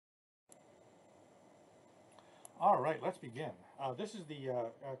All right, let's begin. This is the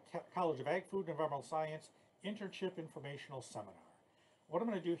College of Ag, Food, and Environmental Science Internship Informational Seminar. What I'm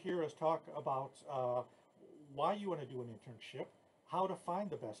going to do here is talk about why you want to do an internship, how to find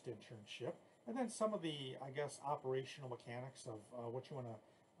the best internship, and then some of the, I guess, operational mechanics of what you want to,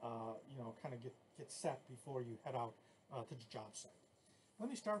 kind of get set before you head out to the job site. Let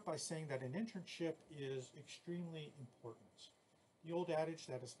me start by saying that an internship is extremely important. The old adage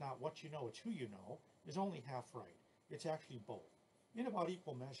that it's not what you know, it's who you know, is only half right. It's actually both, in about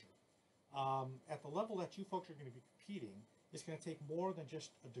equal measure. At the level that you folks are going to be competing, it's going to take more than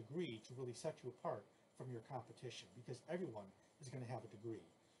just a degree to really set you apart from your competition, because everyone is going to have a degree.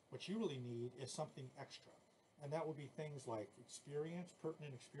 What you really need is something extra, and that would be things like experience,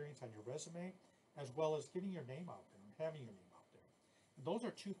 pertinent experience on your resume, as well as getting your name out there and having your name out there. And those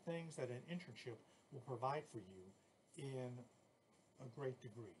are two things that an internship will provide for you in a great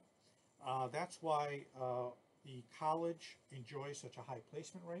degree. That's why the college enjoys such a high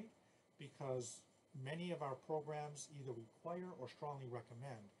placement rate, because many of our programs either require or strongly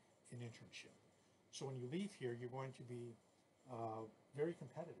recommend an internship. So when you leave here, you're going to be very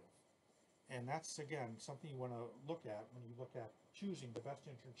competitive. And that's, again, something you want to look at when you look at choosing the best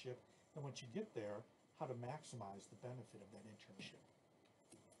internship. And once you get there, how to maximize the benefit of that internship.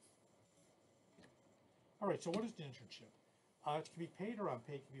 All right, so what is the internship? It can be paid or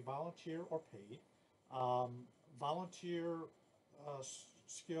unpaid, it can be volunteer or paid. Volunteer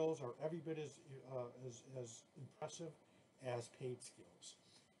skills are every bit as impressive as paid skills.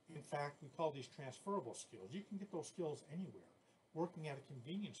 In fact, we call these transferable skills. You can get those skills anywhere, working at a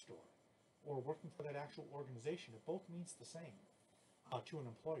convenience store or working for that actual organization. It both means the same to an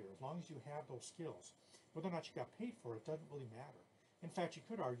employer, as long as you have those skills. Whether or not you got paid for it doesn't really matter. In fact, you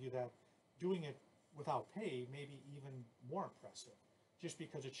could argue that doing it without pay may be even more impressive, just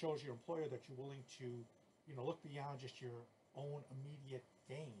because it shows your employer that you're willing to, look beyond just your own immediate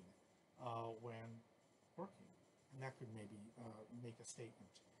gain when working, and that could maybe make a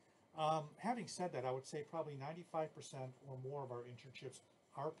statement. Having said that, I would say probably 95% or more of our internships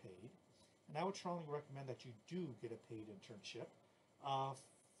are paid, and I would strongly recommend that you do get a paid internship. Uh,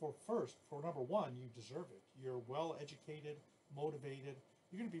 for number one, you deserve it. You're well educated, motivated.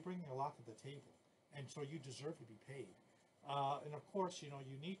 You're going to be bringing a lot to the table, and so you deserve to be paid. And of course, you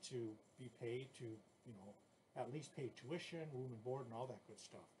need to be paid to, at least pay tuition, room and board, and all that good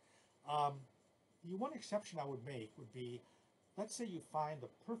stuff. Um, the one exception I would make would be, let's say you find the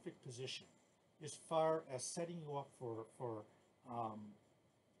perfect position as far as setting you up um,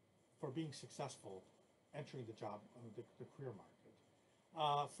 for being successful entering the job, the career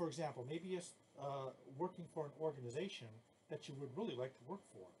market. For example, maybe it's working for an organization that you would really like to work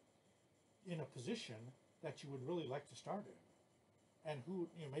for, in a position that you would really like to start in, and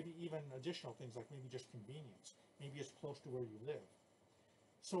maybe even additional things like maybe just convenience, maybe it's close to where you live.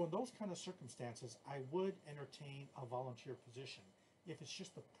 So in those kind of circumstances, I would entertain a volunteer position if it's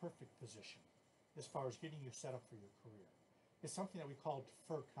just the perfect position as far as getting you set up for your career. It's something that we call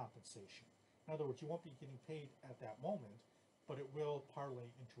deferred compensation. In other words, you won't be getting paid at that moment, but it will parlay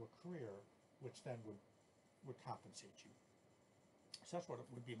into a career, which then would compensate you. So that's what it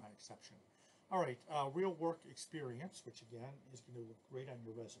would be my exception. All right, real work experience, which again is going to look great on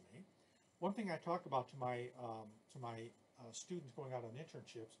your resume. One thing I talk about to my students going out on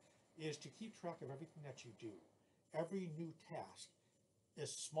internships is to keep track of everything that you do, every new task,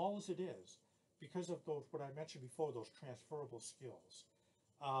 as small as it is, because of those what I mentioned before, those transferable skills.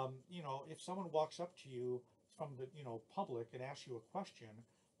 If someone walks up to you from the public and asks you a question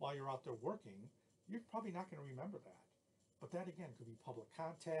while you're out there working, you're probably not going to remember that. But that again could be public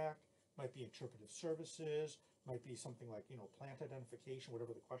contact, might be interpretive services, might be something like plant identification,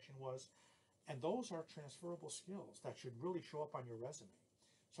 whatever the question was. And those are transferable skills that should really show up on your resume.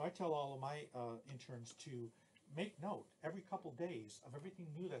 So I tell all of my interns to make note every couple days of everything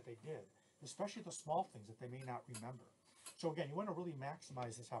new that they did, especially the small things that they may not remember. So again, you want to really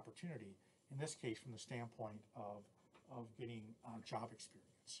maximize this opportunity, in this case from the standpoint of getting job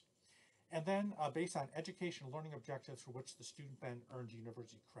experience. And then based on education and learning objectives for which the student then earns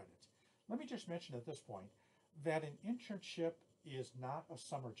university credit. Let me just mention at this point that an internship is not a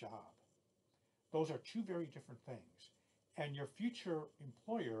summer job. Those are two very different things. And your future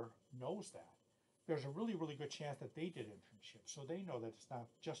employer knows that. There's a really, really good chance that they did internships, so they know that it's not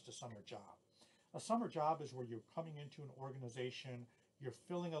just a summer job. A summer job is where you're coming into an organization, you're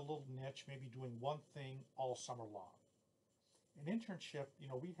filling a little niche, maybe doing one thing all summer long. An internship,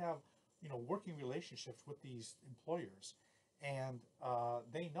 we have, working relationships with these employers, and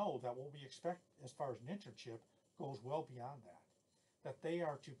they know that what we expect as far as an internship goes well beyond that. That they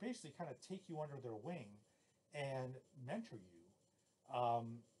are to basically kind of take you under their wing and mentor you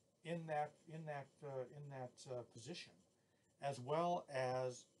in that position, as well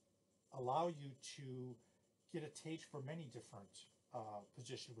as allow you to get a taste for many different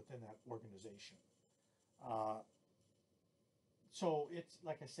positions within that organization. Uh, so it's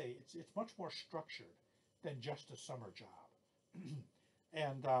like I say, it's much more structured than just a summer job,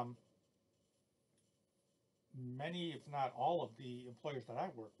 and many, if not all, of the employers that I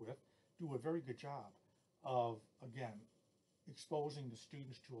work with do a very good job of, again, exposing the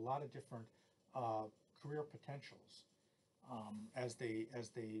students to a lot of different uh, career potentials as they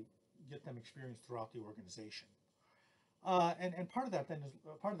get them experience throughout the organization. And part of that then is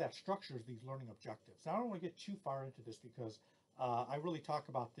part of that structure is these learning objectives. Now, I don't want to get too far into this because I really talk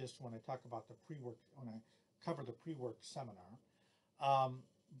about this when I talk about the pre-work, when I cover the pre-work seminar. Um,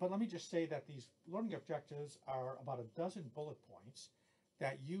 but let me just say that these learning objectives are about a dozen bullet points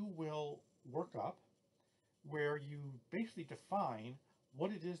that you will work up, where you basically define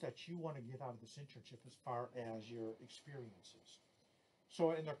what it is that you want to get out of this internship as far as your experiences.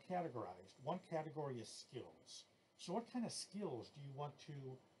 So, and they're categorized. One category is skills. So what kind of skills do you want to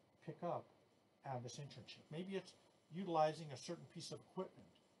pick up out of this internship? Maybe it's utilizing a certain piece of equipment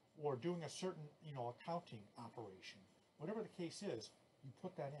or doing a certain, accounting operation. Whatever the case is, you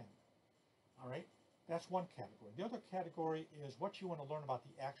put that in. All right? That's one category. The other category is what you want to learn about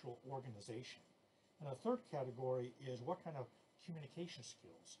the actual organization. And the third category is what kind of communication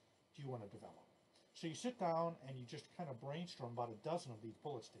skills do you want to develop? So you sit down and you just kind of brainstorm about a dozen of these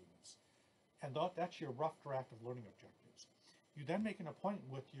bullet statements. And that's your rough draft of learning objectives. You then make an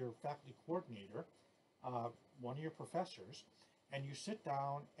appointment with your faculty coordinator, one of your professors, and you sit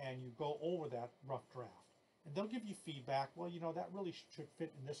down and you go over that rough draft. And they'll give you feedback. Well, that really should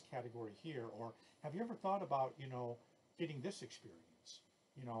fit in this category here. Or have you ever thought about, getting this experience?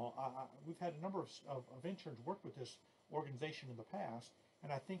 We've had a number of interns work with this organization in the past,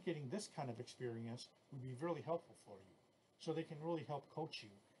 and I think getting this kind of experience would be really helpful for you. So they can really help coach you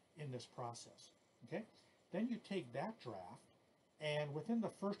in this process. Okay? Then you take that draft, and within the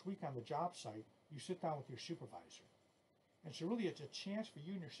first week on the job site, you sit down with your supervisor. And so really it's a chance for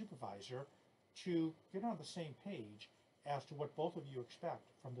you and your supervisor to get on the same page as to what both of you expect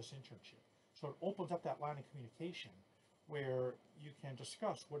from this internship. So it opens up that line of communication where you can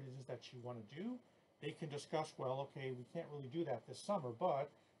discuss what it is that you want to do. They can discuss, well, okay, we can't really do that this summer, but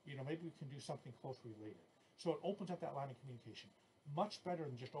maybe we can do something closely later. So it opens up that line of communication. Much better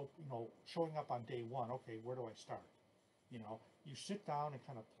than just showing up on day one. Okay, where do I start? You sit down and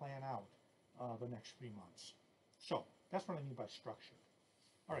kind of plan out the next 3 months. So that's what I mean by structure.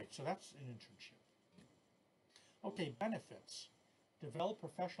 All right, so that's an internship. Okay, benefits. Develop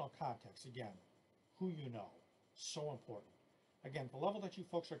professional contacts. Again, who you know, so important. Again, the level that you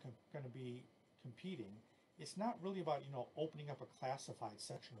folks are going to be competing, it's not really about opening up a classified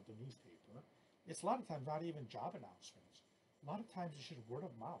section of the newspaper. It's a lot of times not even job announcements. A lot of times it's just word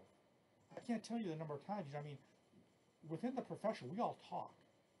of mouth. I can't tell you the number of times. Within the profession, we all talk.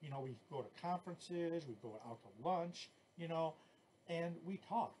 We go to conferences, we go out to lunch, and we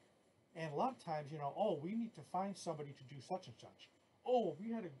talk. And a lot of times, oh, we need to find somebody to do such and such. Oh, we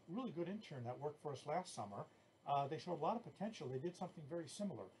had a really good intern that worked for us last summer. They showed a lot of potential. They did something very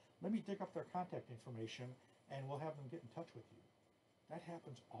similar. Let me dig up their contact information and we'll have them get in touch with you. That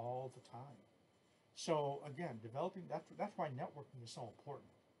happens all the time. So again, developing, that's why networking is so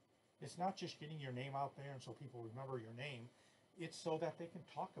important. It's not just getting your name out there and so people remember your name. It's so that they can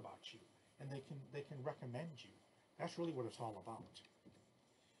talk about you and they can recommend you. That's really what it's all about.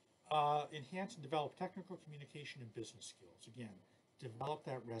 Enhance and develop technical communication and business skills. Again, develop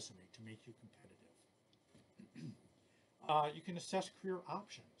that resume to make you competitive. You can assess career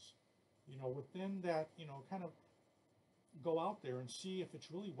options. Within that, kind of go out there and see if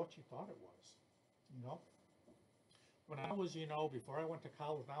it's really what you thought it was. When I was, before I went to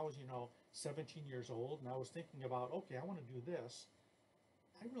college, when I was, 17 years old, and I was thinking about, okay, I want to do this,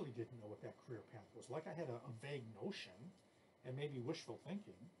 I really didn't know what that career path was like. I had a vague notion and maybe wishful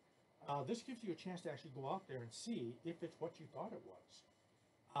thinking. This gives you a chance to actually go out there and see if it's what you thought it was.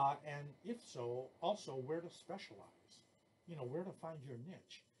 And if so, also where to specialize, where to find your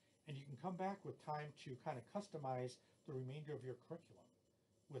niche. And you can come back with time to kind of customize the remainder of your curriculum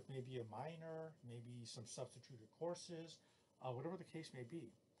with maybe a minor, maybe some substituted courses, whatever the case may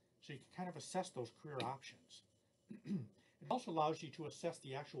be. So you can kind of assess those career options. It also allows you to assess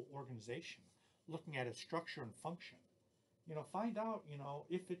the actual organization, looking at its structure and function. Find out,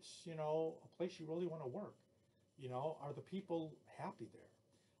 if it's, a place you really want to work. Are the people happy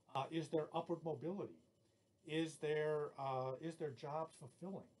there? Is there upward mobility? Is their jobs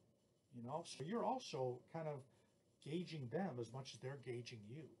fulfilling? you know, so you're also kind of gauging them as much as they're gauging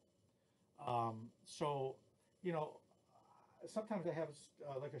you. So, you know, sometimes I have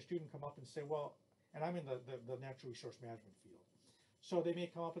like a student come up and say, well, and I'm in the natural resource management field. So they may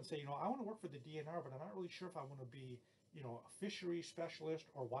come up and say, you know, I want to work for the DNR, but I'm not really sure if I want to be, you know, a fishery specialist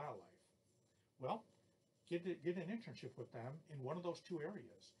or wildlife. Well, get an internship with them in one of those two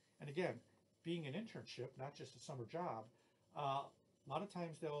areas. And again, being an internship, not just a summer job, a lot of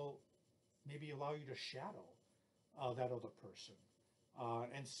times they'll maybe allow you to shadow that other person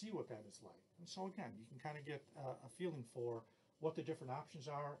and see what that is like. And so again, you can kind of get a feeling for what the different options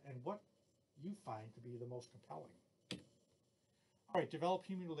are and what you find to be the most compelling. All right, develop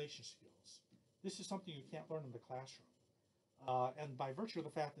human relation skills. This is something you can't learn in the classroom. And by virtue of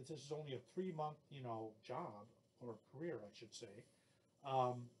the fact that this is only a 3-month, you know, job or career, I should say,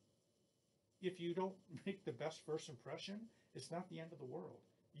 um, if you don't make the best first impression, it's not the end of the world.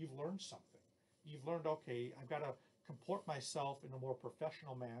 You've learned something. You've learned, okay, I've got to comport myself in a more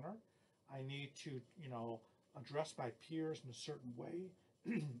professional manner. I need to, you know, address my peers in a certain way,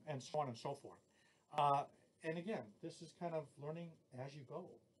 and so on and so forth. Uh, and again, this is kind of learning as you go.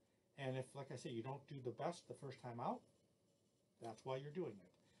 And if, like I say, you don't do the best the first time out, that's why you're doing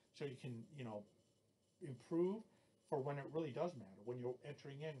it. So you can, you know, improve for when it really does matter, when you're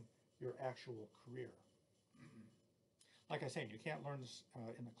entering in your actual career. Like I said, you can't learn this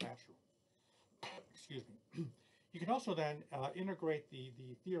in the classroom. Excuse me. You can also then integrate the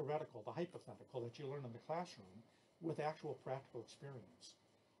theoretical, the hypothetical that you learn in the classroom with actual practical experience.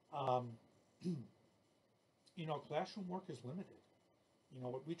 Um, you know, classroom work is limited. You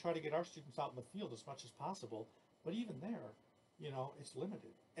know, we try to get our students out in the field as much as possible, but even there, you know, it's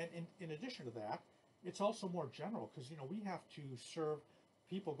limited. And in addition to that, it's also more general because, you know, we have to serve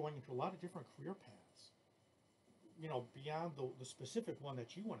people going into a lot of different career paths, you know, beyond the specific one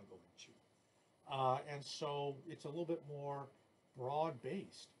that you want to go into. And so it's a little bit more broad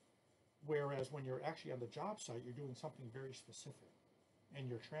based. Whereas when you're actually on the job site, you're doing something very specific and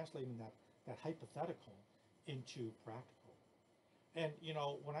you're translating that hypothetical into practical. And you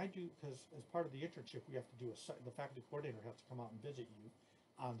know, when I do, because as part of the internship, we have to do the faculty coordinator has to come out and visit you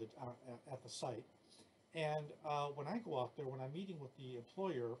on at the site. And when I go out there, when I'm meeting with the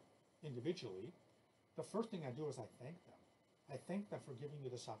employer individually, the first thing I do is I thank them. I thank them for giving me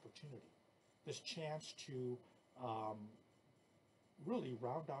this opportunity, this chance to really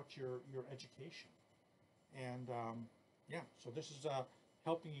round out your education. And yeah, so this is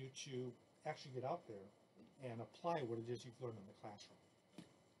helping you to actually get out there and apply what it is you've learned in the classroom.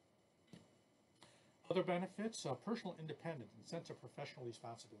 Other benefits, personal independence and sense of professional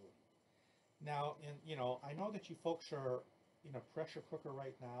responsibility. Now, you know, I know that you folks are in a pressure cooker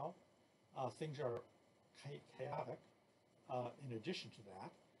right now. Things are chaotic in addition to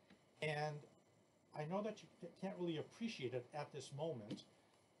that. And I know that you can't really appreciate it at this moment,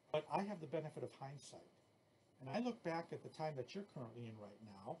 but I have the benefit of hindsight. And I look back at the time that you're currently in right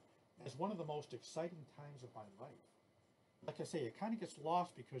now as one of the most exciting times of my life. Like I say, it kind of gets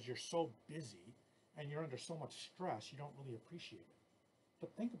lost because you're so busy and you're under so much stress, you don't really appreciate it.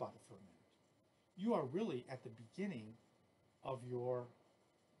 But think about it for a minute. You are really at the beginning of your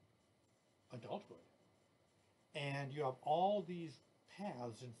adulthood. And you have all these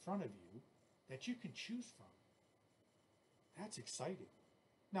paths in front of you that you can choose from. That's exciting.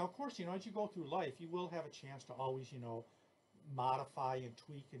 Now, of course, you know, as you go through life, you will have a chance to always, you know, modify and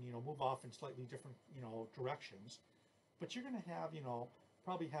tweak and, you know, move off in slightly different, you know, directions. But you're going to have, you know,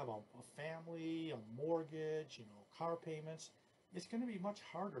 probably have a family, a mortgage, you know, car payments. It's going to be much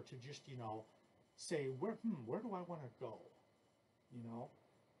harder to just, you know, say, where do I want to go? You know,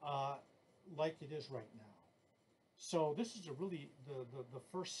 like it is right now. So this is a really the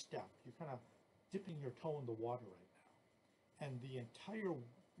first step. You're kind of dipping your toe in the water right now. And the entire,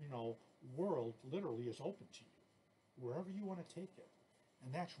 you know, world literally is open to you, wherever you want to take it.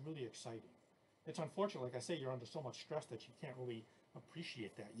 And that's really exciting. It's unfortunate, like I say, you're under so much stress that you can't really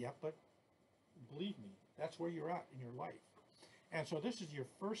appreciate that yet, but believe me, that's where you're at in your life. And so this is your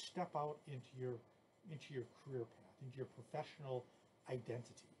first step out into your career path, into your professional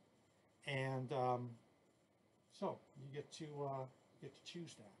identity. And so you get to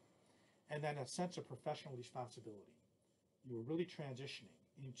choose that. And then a sense of professional responsibility. You are really transitioning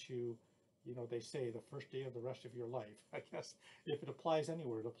into, you know, they say the first day of the rest of your life. I guess if it applies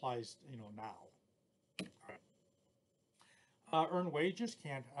anywhere, it applies, you know, now. All right. Earn wages,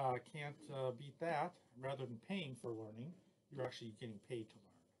 can't beat that. Rather than paying for learning, you're actually getting paid to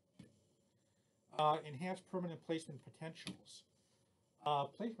learn. Enhance permanent placement potentials.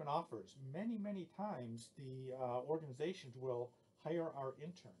 Placement offers. Many times the organizations will hire our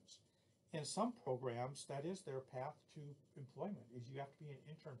interns. In some programs, that is their path to employment, is you have to be an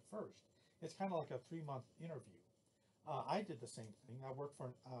intern first. It's kind of like a 3-month interview. I did the same thing. I worked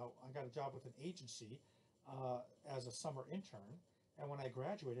for, I got a job with an agency as a summer intern, and when I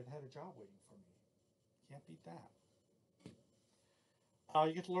graduated, I had a job waiting for me. Can't beat that.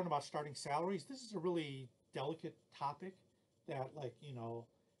 You get to learn about starting salaries. This is a really delicate topic that, like,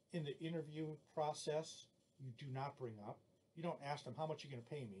 in the interview process, you do not bring up. You don't ask them how much you're going to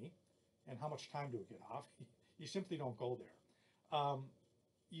pay me and how much time do we get off. You simply don't go there.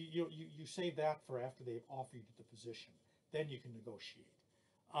 You save that for after they've offered you the position. Then you can negotiate.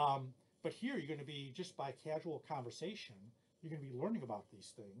 But here you're going to be, just by casual conversation, you're going to be learning about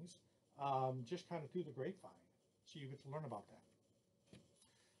these things just kind of through the grapevine. So you get to learn about that.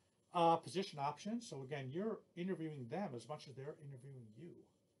 Position options. So again, you're interviewing them as much as they're interviewing you.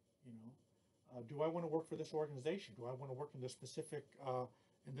 Do I want to work for this organization? Do I want to work in this specific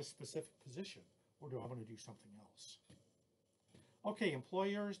position, or do I want to do something else? Okay,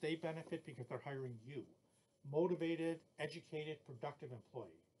 employers, they benefit because they're hiring you. Motivated, educated, productive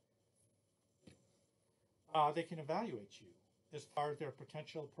employee. They can evaluate you as far as their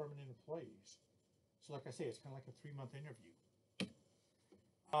potential permanent employees. So like I say, it's kind of like a 3-month interview.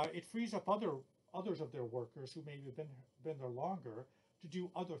 It frees up others of their workers who maybe have been there longer to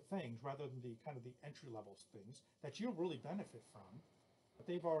do other things rather than the kind of the entry-level things that you'll really benefit from, but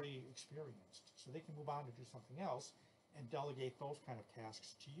they've already experienced. So they can move on to do something else and delegate those kind of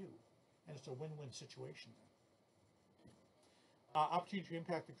tasks to you. And it's a win-win situation then. Opportunity to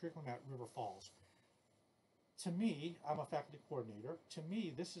impact the curriculum at River Falls. To me, I'm a faculty coordinator. To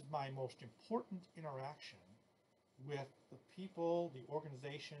me, this is my most important interaction with the people, the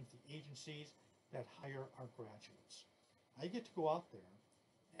organizations, the agencies that hire our graduates. I get to go out there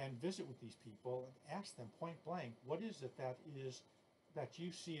and visit with these people and ask them point blank, what is it that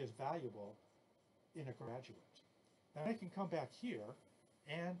you see as valuable in a graduate? And I can come back here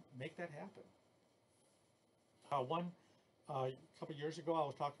and make that happen. A couple years ago, I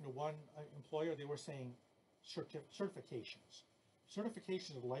was talking to one employer. They were saying certifications.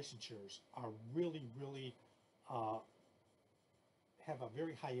 Certifications of licensures are really, really have a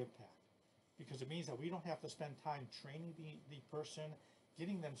very high impact, because it means that we don't have to spend time training the person,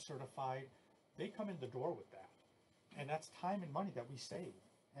 getting them certified. They come in the door with that. And that's time and money that we save,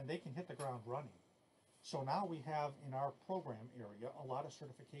 and they can hit the ground running. So now we have in our program area a lot of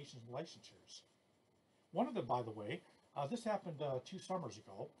certifications and licensures. One of them, by the way, this happened 2 summers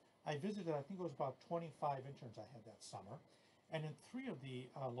ago. I visited, I think it was about 25 interns I had that summer. And in 3 of the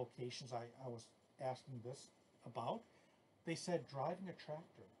locations I was asking this about, they said driving a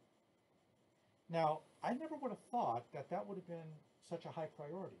tractor. Now, I never would have thought that would have been such a high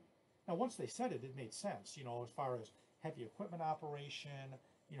priority. Now, once they said it, it made sense, as far as heavy equipment operation,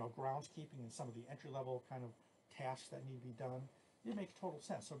 groundskeeping and some of the entry-level kind of tasks that need to be done. It makes total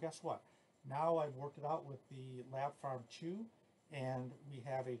sense. So guess what? Now I've worked it out with the Lab Farm 2, and we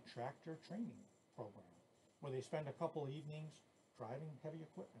have a tractor training program where they spend a couple of evenings driving heavy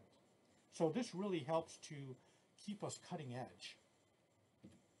equipment. So this really helps to keep us cutting edge.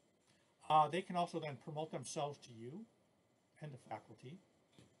 They can also then promote themselves to you and the faculty.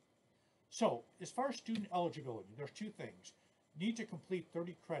 So as far as student eligibility, there's 2 things. Need to complete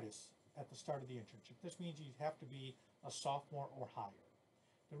 30 credits at the start of the internship. This means you have to be a sophomore or higher.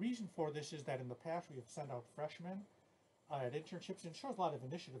 The reason for this is that in the past we have sent out freshmen at internships, and it shows a lot of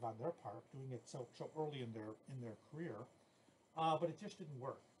initiative on their part, doing it so early in their career, but it just didn't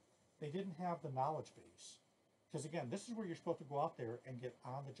work. They didn't have the knowledge base, because again, this is where you're supposed to go out there and get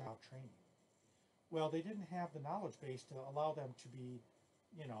on-the-job training. Well, they didn't have the knowledge base to allow them to be,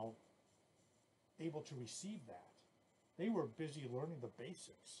 able to receive that. They were busy learning the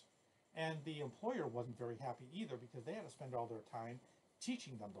basics, and the employer wasn't very happy either, because they had to spend all their time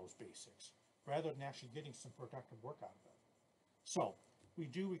teaching them those basics rather than actually getting some productive work out of it. So we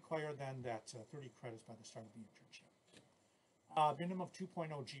do require then that 30 credits by the start of the internship. Minimum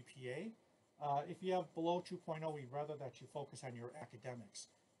 2.0 GPA. If you have below 2.0, we'd rather that you focus on your academics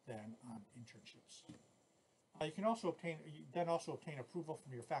than on internships. You can also obtain approval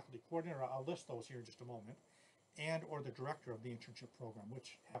from your faculty coordinator. I'll list those here in just a moment, and or the director of the internship program,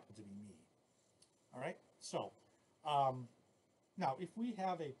 which happens to be me. All right. So now, if we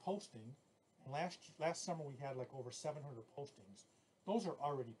have a posting, and last summer we had like over 700 postings, those are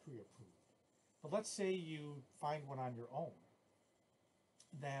already pre-approved. But let's say you find one on your own,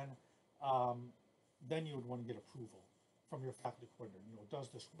 then you would want to get approval from your faculty coordinator. Does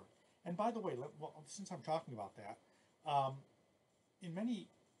this work? And by the way, since I'm talking about that, in many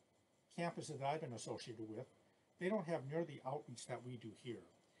campuses that I've been associated with, they don't have near the outreach that we do here.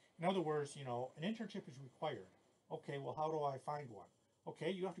 In other words, you know, an internship is required. Okay, well, how do I find one? Okay,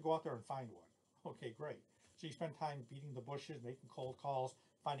 you have to go out there and find one. Okay, great. So you spend time beating the bushes, making cold calls,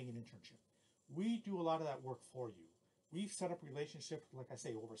 finding an internship. We do a lot of that work for you. We've set up relationships, like I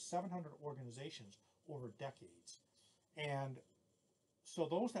say, over 700 organizations over decades. And so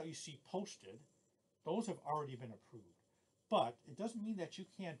those that you see posted, those have already been approved. But it doesn't mean that you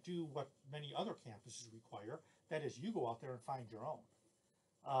can't do what many other campuses require. That is, you go out there and find your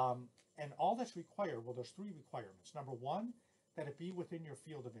own. And all that's required, well, there's three requirements. Number one, that it be within your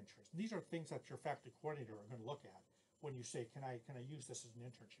field of interest. And these are things that your faculty coordinator are going to look at when you say, can I use this as an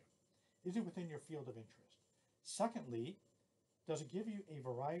internship? Is it within your field of interest? Secondly, does it give you a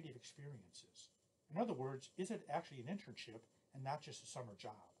variety of experiences? In other words, is it actually an internship and not just a summer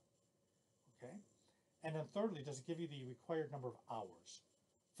job? Okay. And then thirdly, does it give you the required number of hours?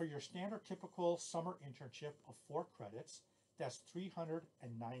 For your standard typical summer internship of 4 credits, that's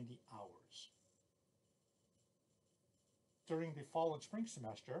 390 hours. During the fall and spring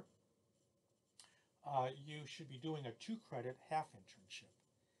semester, you should be doing a 2-credit half internship,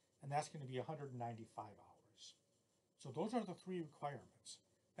 and that's going to be 195 hours. So those are the 3 requirements.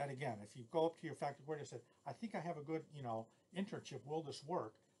 That again, if you go up to your faculty coordinator and say, I think I have a good, internship, will this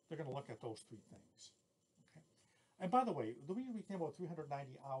work? They're going to look at those 3 things. Okay. And by the way, the reason we think about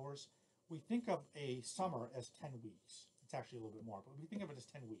 390 hours, we think of a summer as 10 weeks. It's actually a little bit more, but we think of it as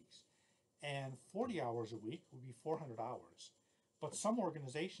 10 weeks. And 40 hours a week would be 400 hours. But some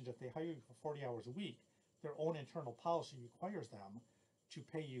organizations, if they hire you for 40 hours a week, their own internal policy requires them to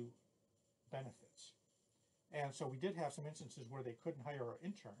pay you benefits. And so we did have some instances where they couldn't hire our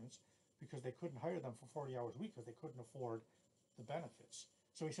interns because they couldn't hire them for 40 hours a week because they couldn't afford the benefits.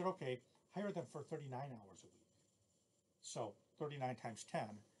 So we said, okay, hire them for 39 hours a week. So 39 times 10,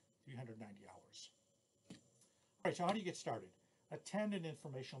 390 hours. All right, so how do you get started? Attend an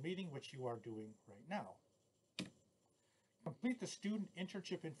informational meeting, which you are doing right now. Complete the student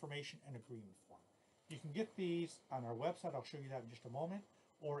internship information and agreement form. You can get these on our website. I'll show you that in just a moment.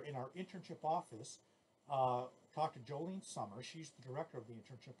 Or in our internship office, talk to Jolene Summer. She's the director of the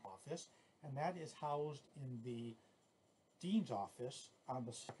internship office, and that is housed in the dean's office on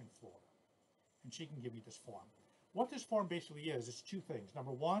the 2nd floor. And she can give you this form. What this form basically is 2 things.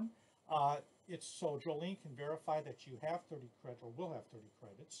 Number one, it's so Jolene can verify that you have 30 credits or will have 30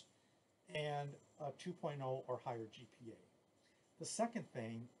 credits and a 2.0 or higher GPA. The second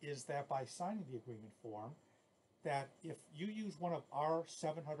thing is that by signing the agreement form, that if you use one of our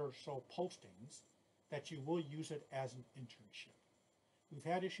 700 or so postings, that you will use it as an internship. We've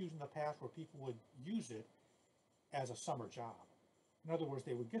had issues in the past where people would use it as a summer job. In other words,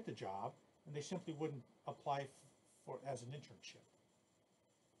 they would get the job and they simply wouldn't apply for as an internship.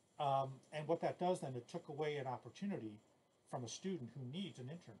 And what that does then, it took away an opportunity from a student who needs an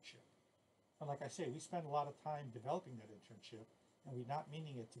internship. And like I say, we spend a lot of time developing that internship, and we're not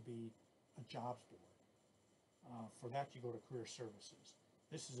meaning it to be a jobs board. For that, you go to Career Services.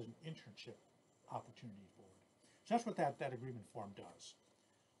 This is an internship opportunities board. So that's what that agreement form does.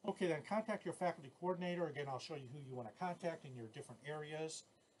 Okay, then contact your faculty coordinator. Again, I'll show you who you want to contact in your different areas.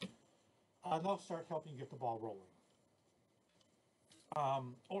 They'll start helping you get the ball rolling.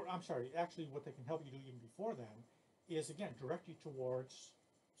 Or I'm sorry, actually what they can help you do even before then is, again, direct you towards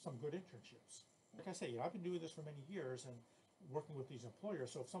some good internships. Like I say, I've been doing this for many years and working with these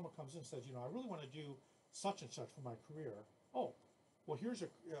employers. So if someone comes in and says, I really want to do such and such for my career. Oh, well, here's an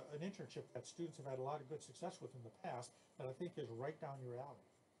internship that students have had a lot of good success with in the past that I think is right down your alley.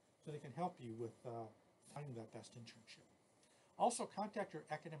 So they can help you with finding that best internship. Also, contact your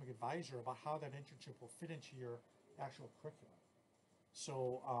academic advisor about how that internship will fit into your actual curriculum.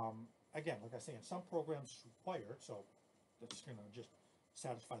 So again, like I say, in some programs it's required, so that's going to just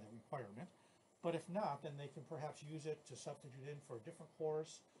satisfy that requirement. But if not, then they can perhaps use it to substitute in for a different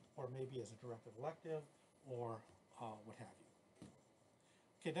course, or maybe as a directed elective, or what have you.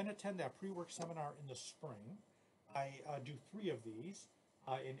 Okay, then attend that pre-work seminar in the spring. I do 3 of these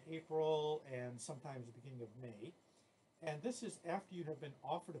in April and sometimes the beginning of May. And this is after you have been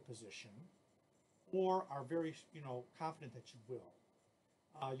offered a position or are very, confident that you will.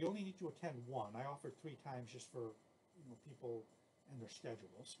 You only need to attend 1. I offered 3 times just for, people and their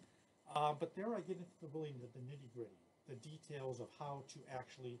schedules. But there I get into the nitty-gritty, the details of how to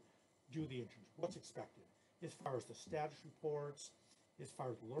actually do the internship, what's expected, as far as the status reports, as far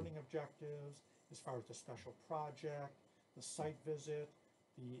as the learning objectives, as far as the special project, the site visit,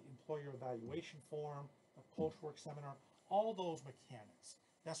 the employer evaluation form, the post-work seminar, all those mechanics.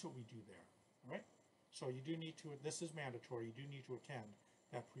 That's what we do there, all right? So you do need to, this is mandatory, you do need to attend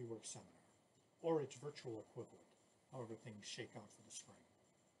that pre-work seminar, or its virtual equivalent, however things shake out for the spring.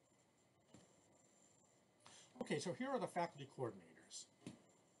 Okay, so here are the faculty coordinators.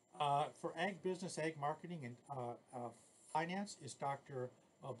 For Ag Business, Ag Marketing, and Finance is Dr.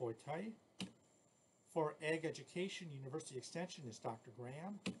 Boitai. For Ag Education, University Extension is Dr.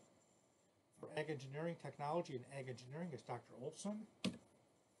 Graham. For Ag Engineering, Technology, and Ag Engineering is Dr. Olson.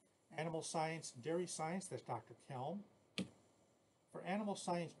 Animal Science and Dairy Science, that's Dr. Kelm. For Animal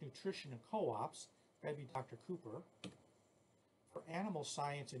Science, Nutrition, and Co-ops, that'd be Dr. Cooper. For Animal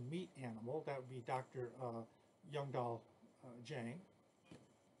Science and Meat Animal, that would be Dr. Youngdal Jang.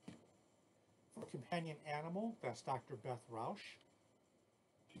 For Companion Animal, that's Dr. Beth Rausch.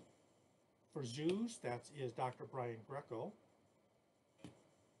 For Zoos, that is Dr. Brian Greco.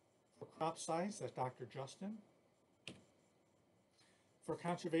 For Crop Science, that's Dr. Justin. For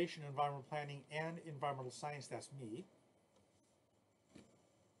Conservation, Environmental Planning, and Environmental Science, that's me.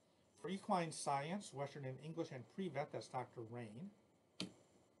 For Equine Science, Western and English, and Pre-Vet, that's Dr. Rain.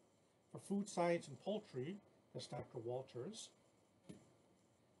 For Food Science and Poultry, that's Dr. Walters.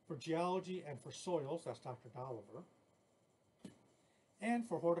 For Geology and for Soils, that's Dr. Dolliver. And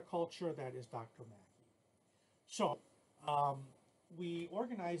for Horticulture, that is Dr. Mackey. So, we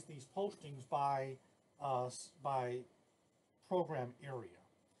organize these postings by program area.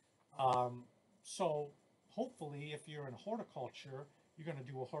 So hopefully if you're in horticulture, you're going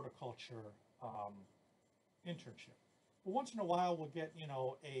to do a horticulture internship. But once in a while we'll get, you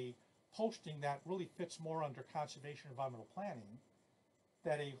know, a posting that really fits more under conservation environmental planning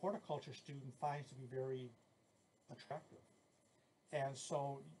that a horticulture student finds to be very attractive. And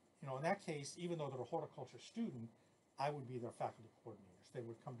so, you know, in that case, even though they're a horticulture student, I would be their faculty coordinators. They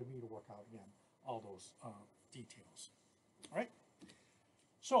would come to me to work out, again, all those details. All right.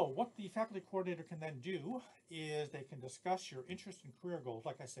 So what the faculty coordinator can then do is they can discuss your interest and career goals.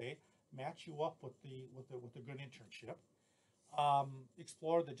 Like I say, match you up with a good internship.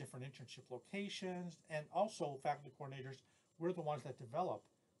 Explore the different internship locations, and also faculty coordinators, we're the ones that develop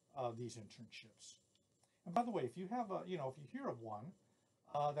these internships. And by the way, if you have a, you know, if you hear of one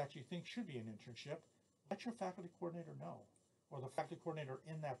that you think should be an internship, let your faculty coordinator know, or the faculty coordinator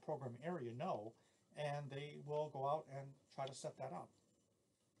in that program area know, and they will go out and try to set that up.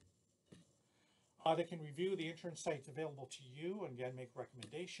 They can review the intern sites available to you and again make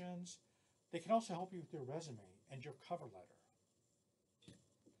recommendations. They can also help you with your resume and your cover letter.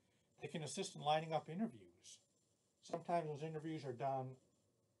 They can assist in lining up interviews. Sometimes those interviews are done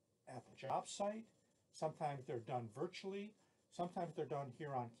at the job site. Sometimes they're done virtually. Sometimes they're done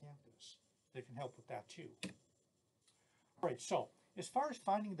here on campus. They can help with that too. All right, so as far as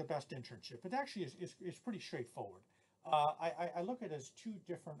finding the best internship, it actually is pretty straightforward. I look at it as two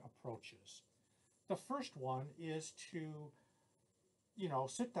different approaches. The first one is to, you know,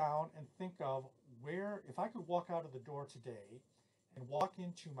 sit down and think of where, if I could walk out of the door today and walk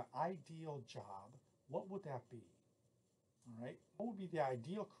into my ideal job, what would that be? All right, what would be the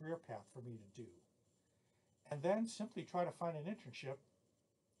ideal career path for me to do? And then simply try to find an internship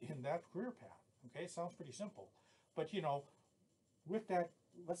in that career path. Okay, sounds pretty simple. But, you know, with that,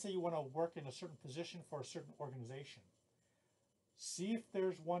 let's say you want to work in a certain position for a certain organization. See if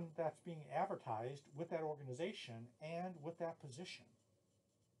there's one that's being advertised with that organization and with that position.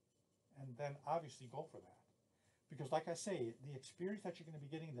 And then obviously go for that. Because like I say, the experience that you're going to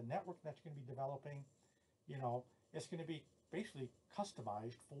be getting, the network that you're going to be developing, you know, it's going to be basically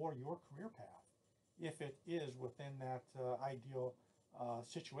customized for your career path, if it is within that ideal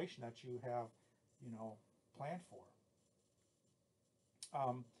situation that you have, you know, planned for.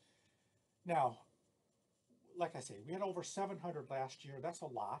 Now, like I say, we had over 700 last year. That's a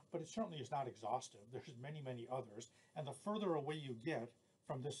lot, but it certainly is not exhaustive. There's many, many others. And the further away you get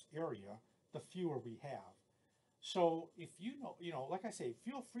from this area, the fewer we have. So if you know, like I say,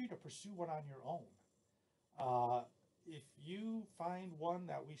 feel free to pursue one on your own. If you find one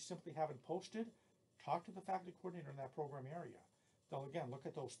that we simply haven't posted, talk to the faculty coordinator in that program area. They'll again look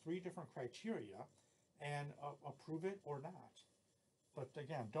at those 3 different criteria and approve it or not. But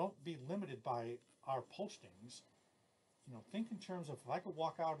again, don't be limited by our postings. You know, think in terms of, if I could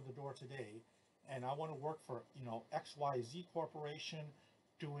walk out of the door today and I want to work for, you know, XYZ Corporation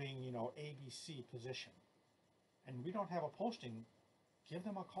doing, you know, ABC position, and we don't have a posting, give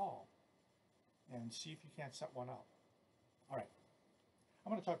them a call and see if you can't set one up. All right.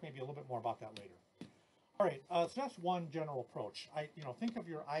 I'm going to talk maybe a little bit more about that later. All right, so that's one general approach. You know, think of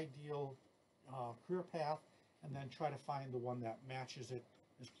your ideal career path and then try to find the one that matches it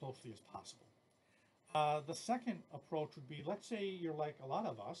as closely as possible. The second approach would be, let's say you're like a lot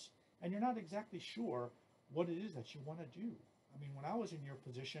of us and you're not exactly sure what it is that you want to do. I mean, when I was in your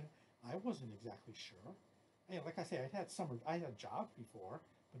position, I wasn't exactly sure. Hey, like I say, I had jobs before,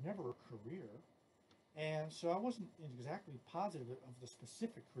 but never a career. And so I wasn't exactly positive of the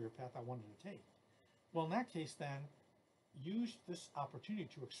specific career path I wanted to take. Well, in that case, then use this opportunity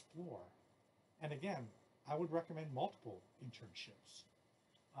to explore. And again, I would recommend multiple internships.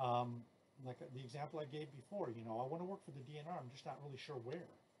 Um, like the example I gave before, I want to work for the DNR. I'm just not really sure where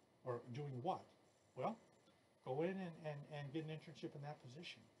or doing what. Well, go in and get an internship in that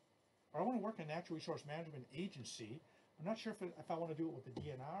position. Or I want to work in a natural resource management agency. I'm not sure if I want to do it with the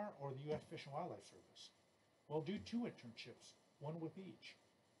DNR or the U.S. Fish and Wildlife Service. Well, do 2 internships, one with each.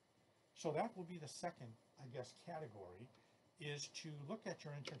 So that will be the second, I guess, category, is to look at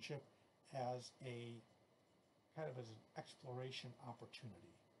your internship as a kind of as an exploration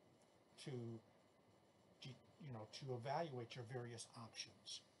opportunity to, to evaluate your various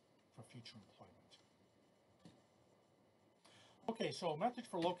options for future employment. Okay, so methods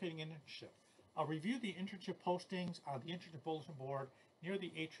for locating an internship. Review the internship postings on the internship bulletin board near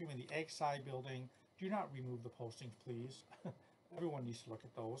the atrium in the Ag Sci building. Do not remove the postings, please. Everyone needs to look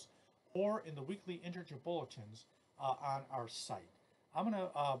at those. Or in the weekly internship bulletins on our site. I'm going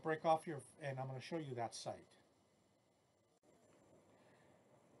to break off here and I'm going to show you that site.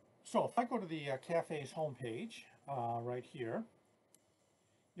 So if I go to the CAFES homepage right here,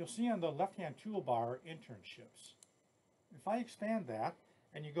 you'll see on the left-hand toolbar internships. If I expand that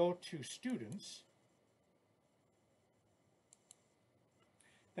and you go to students,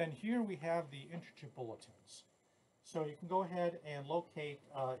 then here we have the internship bulletins. So you can go ahead and locate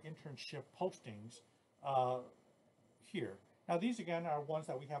internship postings here. Now these again are ones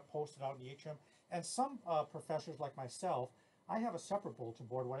that we have posted out in the atrium, and some professors like myself, I have a separate bulletin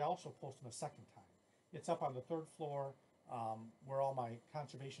board where I also post them a second time. It's up on the 3rd floor where all my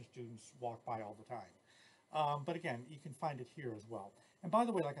conservation students walk by all the time. But again, you can find it here as well. And by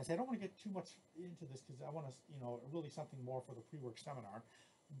the way, like I said, I don't want to get too much into this because I want to, really something more for the pre-work seminar.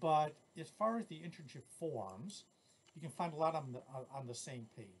 But as far as the internship forms, you can find a lot on the same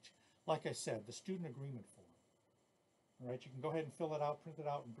page. Like I said, the student agreement form. All right, you can go ahead and fill it out, print it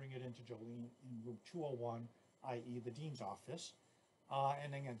out, and bring it into Jolene in room 201, i.e. the dean's office.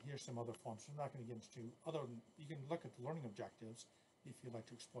 And again, here's some other forms. So I'm not going to get into other. You can look at the learning objectives if you'd like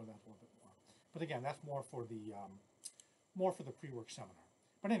to explore that a little bit more. But again, that's more for the pre-work seminar.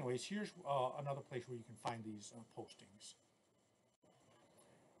 But anyways, here's another place where you can find these postings.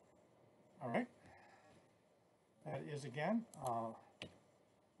 All right. That is again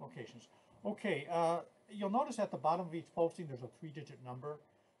locations. Okay. You'll notice at the bottom of each posting there's a 3-digit number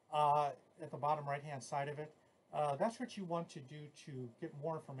at the bottom right-hand side of it. That's what you want to do to get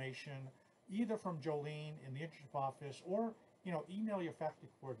more information, either from Jolene in the internship office or email your faculty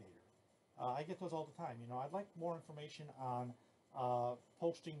coordinator. I get those all the time. I'd like more information on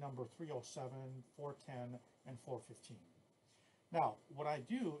posting number 307, 410, and 415. Now, what I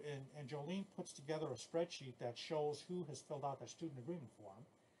do, and Jolene puts together a spreadsheet that shows who has filled out that student agreement form.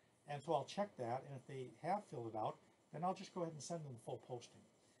 And so I'll check that, and if they have filled it out, then I'll just go ahead and send them the full posting.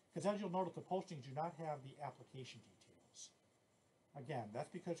 Because as you'll notice, the postings do not have the application details. Again,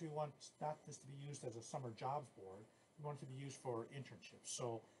 that's because we want not this to be used as a summer jobs board. We want it to be used for internships.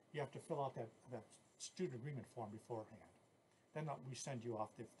 So you have to fill out that student agreement form beforehand. Then we send you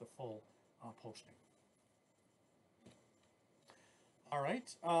off the full posting. All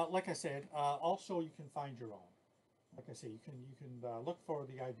right, like I said, also you can find your own. Like I say, you can look for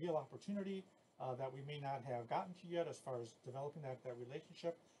the ideal opportunity that we may not have gotten to yet as far as developing that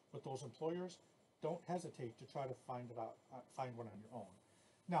relationship with those employers. Don't hesitate to try to find one on your own.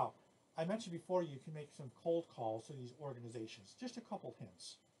 Now, I mentioned before you can make some cold calls to these organizations. Just a couple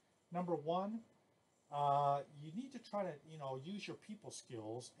hints. Number one, you need to try to use your people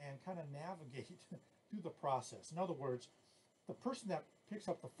skills and kind of navigate through the process. In other words, the person that picks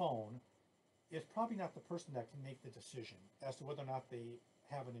up the phone is probably not the person that can make the decision as to whether or not they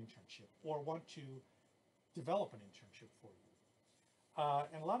have an internship or want to develop an internship for you.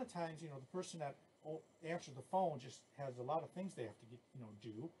 And a lot of times, the person that answers the phone just has a lot of things they have to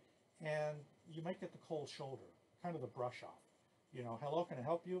do, and you might get the cold shoulder, kind of the brush off. Hello, can I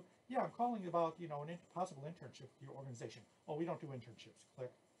help you? Yeah, I'm calling about, an possible internship with your organization. Oh, we don't do internships.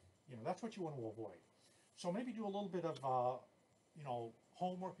 Click. That's what you want to avoid. So maybe do a little bit of,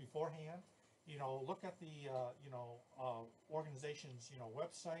 homework beforehand. Look at the, organization's,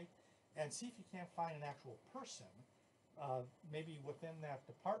 website and see if you can't find an actual person, maybe within that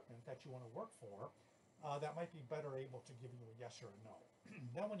department that you want to work for, that might be better able to give you a yes or a no.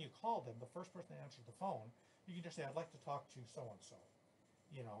 Then when you call them, the first person that answers the phone, you can just say, I'd like to talk to so-and-so,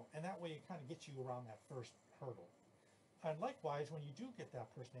 and that way it kind of gets you around that first hurdle. And likewise, when you do get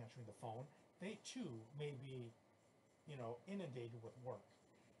that person answering the phone, they too may be, inundated with work.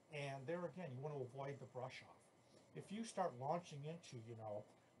 And there again, you want to avoid the brush off. If you start launching into,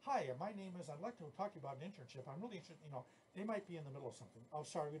 hi, my name is, I'd like to talk to you about an internship. I'm really interested, they might be in the middle of something. Oh,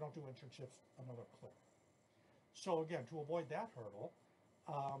 sorry, we don't do internships, another click. So again, to avoid that hurdle,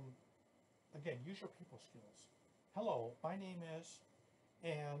 again, use your people skills. Hello, my name is,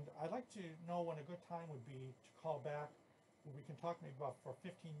 and I'd like to know when a good time would be to call back where we can talk maybe about for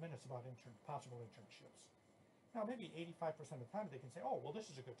 15 minutes about possible internships. Now, maybe 85% of the time they can say, oh, well, this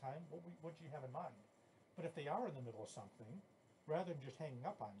is a good time. What do you have in mind? But if they are in the middle of something, rather than just hanging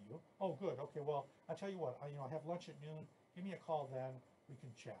up on you, oh, good, okay, well, I'll tell you what, I have lunch at noon. Give me a call then. We can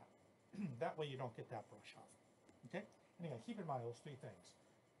chat. That way you don't get that brush off. Okay? And again, keep in mind those three things.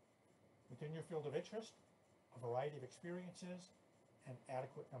 Within your field of interest, a variety of experiences, an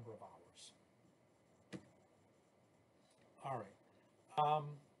adequate number of hours. All right.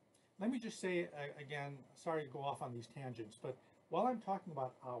 Let me just say again, sorry to go off on these tangents, but while I'm talking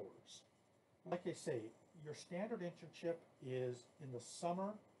about hours, like I say, your standard internship is in the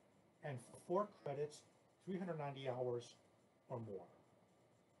summer and for 4 credits, 390 hours or more.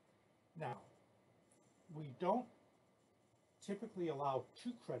 Now, we don't typically allow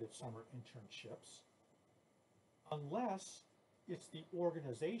 2-credit summer internships unless it's the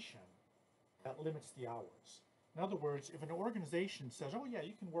organization that limits the hours. In other words, if an organization says, oh yeah,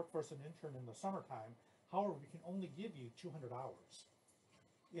 you can work for us as an intern in the summertime, however, we can only give you 200 hours.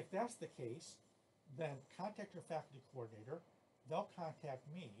 If that's the case, then contact your faculty coordinator, they'll contact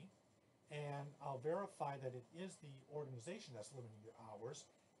me, and I'll verify that it is the organization that's limiting your hours,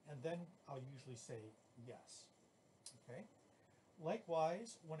 and then I'll usually say yes, okay?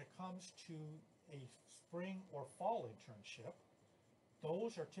 Likewise, when it comes to a spring or fall internship,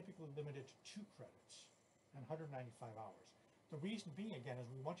 those are typically limited to 2 credits and 195 hours. The reason being, again, is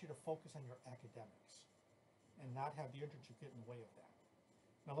we want you to focus on your academics and not have the internship get in the way of that.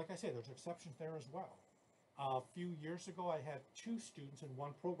 Now, like I say, there's exceptions there as well. A few years ago, I had 2 students in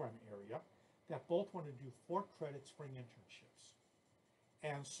one program area that both wanted to do 4-credit spring internships.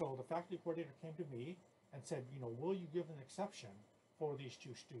 And so the faculty coordinator came to me and said, will you give an exception for these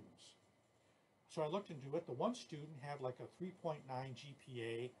 2 students? So I looked into it. The one student had like a 3.9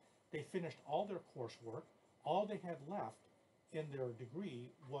 GPA. They finished all their coursework. All they had left in their degree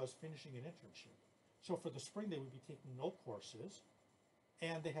was finishing an internship. So for the spring, they would be taking no courses,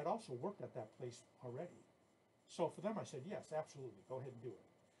 and they had also worked at that place already. So for them, I said, yes, absolutely, go ahead and do it.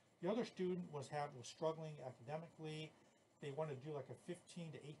 The other student was struggling academically. They wanted to do like a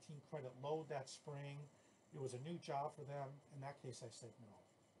 15 to 18 credit load that spring. It was a new job for them. In that case, I said no.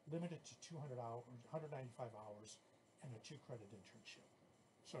 Limited to 200 hours, 195 hours, and a 2-credit internship.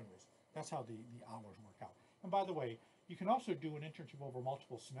 So anyways, that's how the hours work out. And by the way, you can also do an internship over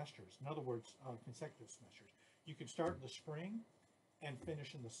multiple semesters. In other words, consecutive semesters. You can start in the spring and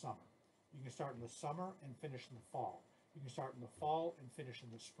finish in the summer. You can start in the summer and finish in the fall. You can start in the fall and finish in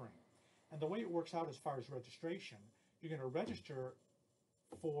the spring. And the way it works out as far as registration, you're going to register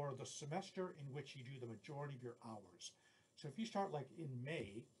for the semester in which you do the majority of your hours. So if you start like in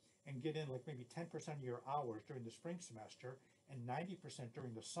May and get in like maybe 10% of your hours during the spring semester and 90%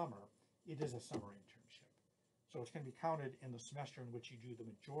 during the summer, it is a summer internship. So it's going to be counted in the semester in which you do the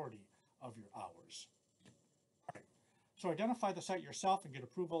majority of your hours. All right. So identify the site yourself and get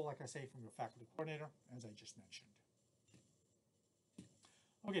approval, like I say, from your faculty coordinator, as I just mentioned.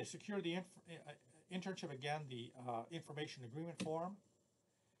 Okay, secure the internship again, the information agreement form.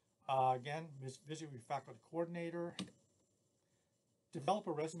 Again, visit your faculty coordinator. Develop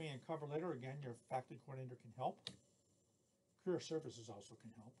a resume and cover letter. Again, your faculty coordinator can help. Career Services also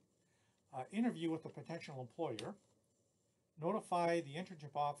can help. Interview with a potential employer. Notify the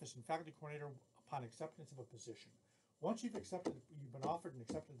internship office and faculty coordinator upon acceptance of a position. Once you've been offered and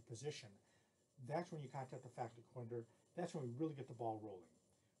accepted the position, that's when you contact the faculty coordinator. That's when we really get the ball rolling.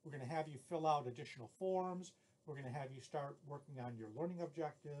 We're going to have you fill out additional forms. We're going to have you start working on your learning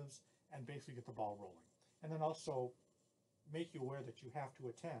objectives and basically get the ball rolling. And then also make you aware that you have to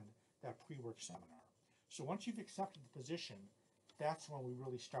attend that pre-work seminar. So once you've accepted the position, that's when we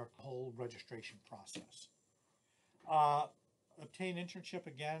really start the whole registration process. Obtain internship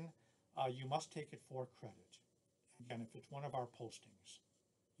again, you must take it for credit. Again, if it's one of our postings,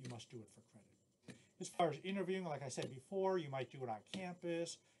 you must do it for credit. As far as interviewing, like I said before, you might do it on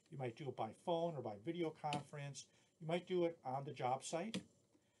campus, you might do it by phone or by video conference, you might do it on the job site.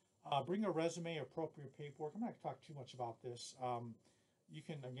 Bring a resume, appropriate paperwork. I'm not going to talk too much about this. You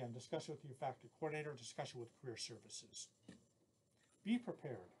can, again, discuss it with your faculty coordinator, discuss it with Career Services. Be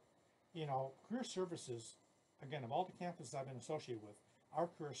prepared. Career Services, again, of all the campuses I've been associated with, our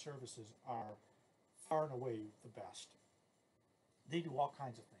Career Services are far and away the best. They do all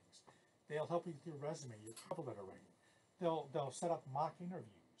kinds of things. They'll help you with your resume, your cover letter writing. They'll set up mock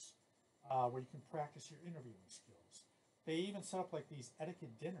interviews where you can practice your interviewing skills. They even set up like these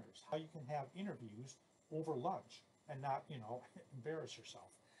etiquette dinners, how you can have interviews over lunch and not, embarrass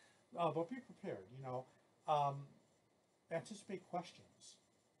yourself. But be prepared, anticipate questions,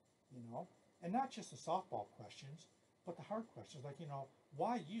 and not just the softball questions, but the hard questions like,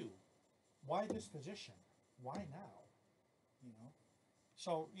 why you? Why this position? Why now?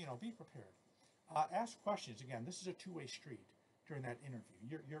 So, be prepared. Ask questions. Again, this is a two-way street during that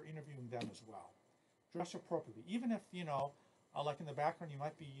interview. You're interviewing them as well. Dress appropriately. Even if, like in the background, you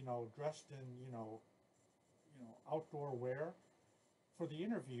might be, dressed in, outdoor wear. For the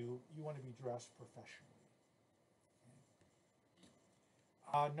interview, you want to be dressed professionally.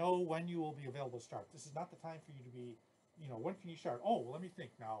 Know when you will be available to start. This is not the time for you to be, when can you start? Oh, well, let me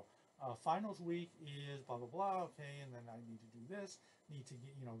think now. Finals week is blah, blah, blah. Okay, and then I need to do this, need to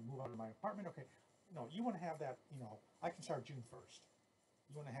get, move out of my apartment. Okay, no, you want to have that, I can start June 1st.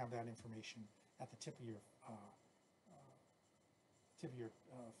 You want to have that information at the tip of your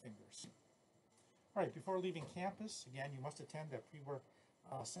fingers. All right, before leaving campus, again, you must attend that pre-work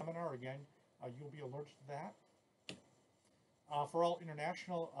seminar. Again, you'll be alerted to that. For all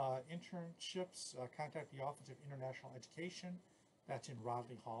international internships, contact the Office of International Education. That's in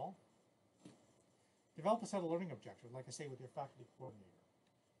Rodley Hall. Develop a set of learning objectives, like I say, with your faculty coordinator.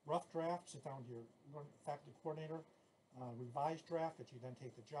 Rough draft, sit down with your faculty coordinator. Revised draft that you then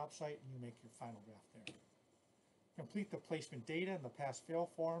take to the job site and you make your final draft there. Complete the placement data and the pass-fail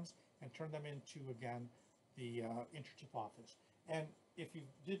forms and turn them into, again, the internship office. And if you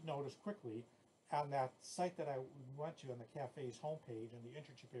did notice quickly, on that site that I went to on the CAFES homepage in the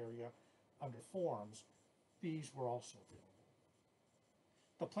internship area under forms, these were also available.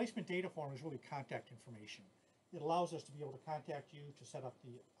 The placement data form is really contact information. It allows us to be able to contact you to set up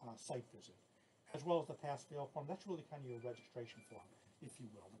the site visit, as well as the pass-fail form. That's really kind of your registration form, if you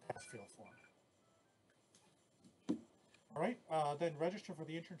will, the pass-fail form. All right, then register for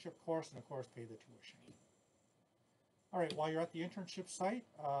the internship course and, of course, pay the tuition. All right, while you're at the internship site,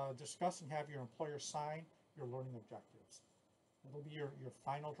 discuss and have your employer sign your learning objectives. It'll be your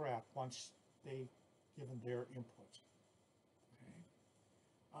final draft once they've given their input.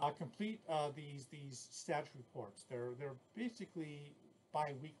 Okay. Complete these status reports. They're basically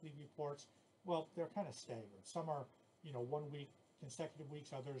bi-weekly reports. Well, they're kind of staggered. Some are, 1 week, consecutive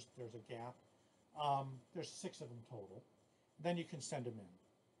weeks. Others, there's a gap. There's 6 of them total. Then you can send them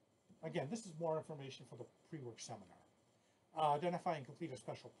in. Again, this is more information for the pre-work seminar. Identify and complete a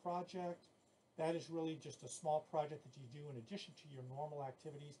special project. That is really just a small project that you do in addition to your normal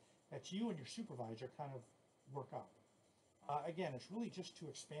activities that you and your supervisor kind of work up. Again, it's really just to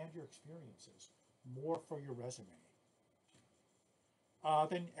expand your experiences, more for your resume.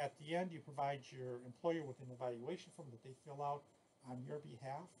 Then at the end, you provide your employer with an evaluation form that they fill out on your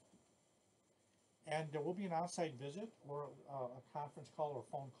behalf. And there will be an on-site visit or a conference call or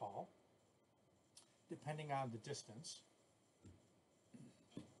a phone call, depending on the distance.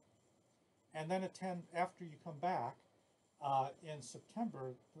 And then attend after you come back in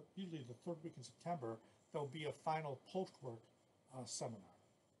September, usually the 3rd week in September, there'll be a final post-work seminar.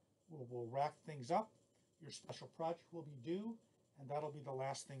 We'll wrap things up. Your special project will be due, and that'll be the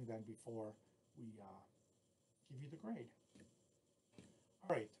last thing then before we give you the grade.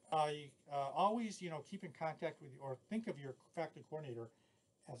 All right. Always, keep in contact with or think of your faculty coordinator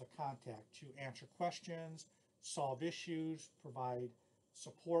as a contact to answer questions, solve issues, provide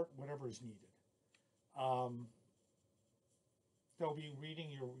support, whatever is needed. They'll be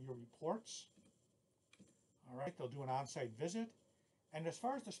reading your reports. All right, they'll do an on-site visit. And as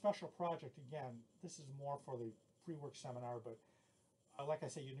far as the special project, again, this is more for the pre-work seminar, but like I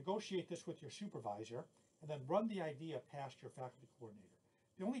say, you negotiate this with your supervisor and then run the idea past your faculty coordinator.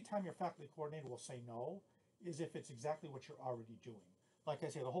 The only time your faculty coordinator will say no is if it's exactly what you're already doing. Like I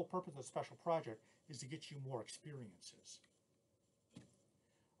say, the whole purpose of the special project is to get you more experiences.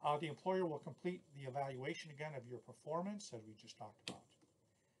 The employer will complete the evaluation again of your performance, as we just talked about.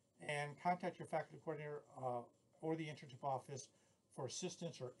 And contact your faculty coordinator or the internship office for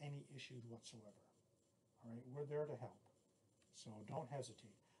assistance or any issues whatsoever. All right, we're there to help, so don't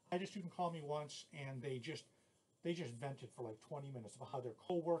hesitate. I had a student call me once, and they just vented for like 20 minutes about how their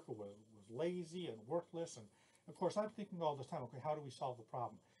coworker was lazy and worthless. And of course, I'm thinking all this time, okay, how do we solve the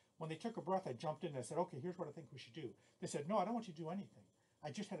problem? When they took a breath, I jumped in and I said, okay, here's what I think we should do. They said, no, I don't want you to do anything. I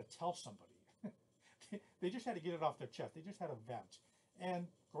just had to tell somebody. They just had to get it off their chest. They just had a vent. And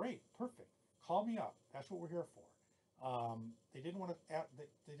great, perfect. Call me up. That's what we're here for. They didn't want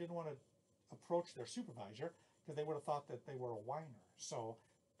to approach their supervisor because they would have thought that they were a whiner. So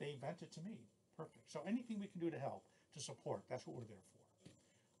they vent it to me. Perfect. So anything we can do to help, to support, that's what we're there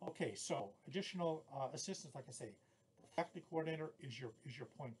for. Okay, so additional assistance, like I say, the faculty coordinator is your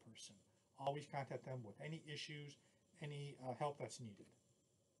point person. Always contact them with any issues, any help that's needed.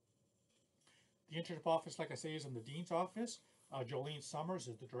 The internship office, like I say, is in the dean's office. Jolene Summers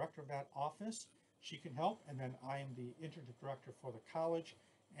is the director of that office. She can help, and then I am the internship director for the college.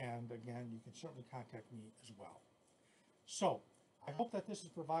 And again, you can certainly contact me as well. So I hope that this has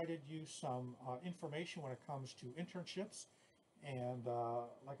provided you some information when it comes to internships. And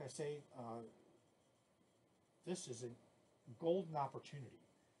like I say, this is a golden opportunity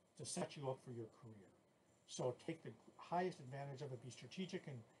to set you up for your career. So take the highest advantage of it. Be strategic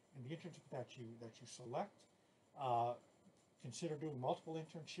in the internship that you select. Consider doing multiple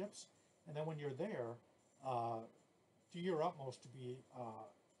internships, and then when you're there, do your utmost to be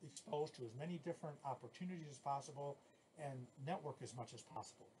exposed to as many different opportunities as possible and network as much as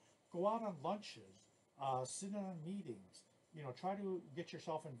possible. Go out on lunches, sit in on meetings, try to get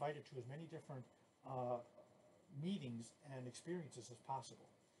yourself invited to as many different meetings and experiences as possible.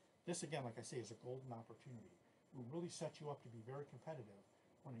 This, again, like I say, is a golden opportunity. It will really set you up to be very competitive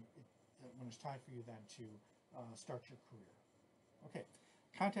when it's time for you then to start your career. Okay,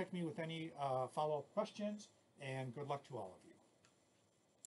 contact me with any follow-up questions, and good luck to all of you.